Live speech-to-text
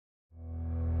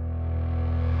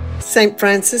St.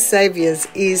 Francis Xavier's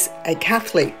is a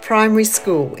Catholic primary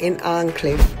school in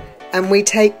Arncliffe, and we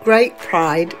take great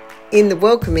pride in the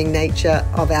welcoming nature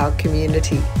of our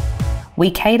community. We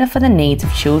cater for the needs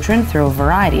of children through a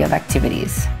variety of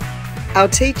activities. Our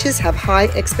teachers have high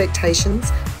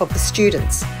expectations of the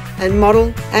students and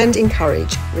model and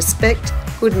encourage respect,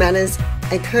 good manners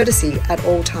and courtesy at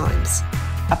all times.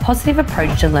 A positive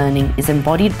approach to learning is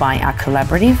embodied by our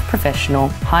collaborative, professional,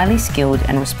 highly skilled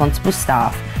and responsible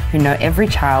staff who know every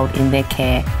child in their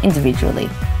care individually.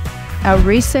 Our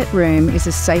reset room is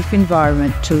a safe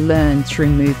environment to learn through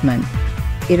movement.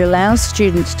 It allows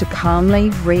students to calmly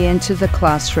re-enter the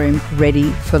classroom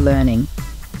ready for learning.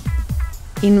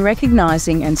 In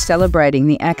recognising and celebrating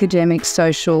the academic,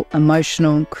 social,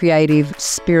 emotional, creative,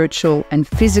 spiritual and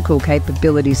physical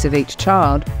capabilities of each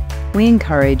child, we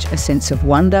encourage a sense of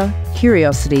wonder,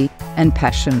 curiosity and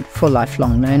passion for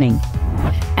lifelong learning.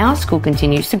 Our school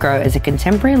continues to grow as a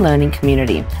contemporary learning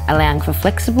community, allowing for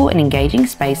flexible and engaging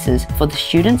spaces for the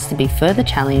students to be further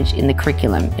challenged in the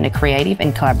curriculum in a creative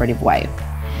and collaborative way.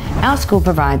 Our school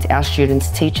provides our students,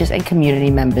 teachers and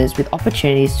community members with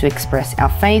opportunities to express our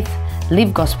faith,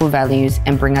 live gospel values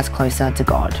and bring us closer to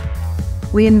God.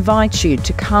 We invite you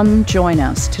to come join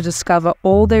us to discover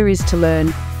all there is to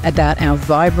learn about our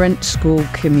vibrant school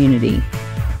community.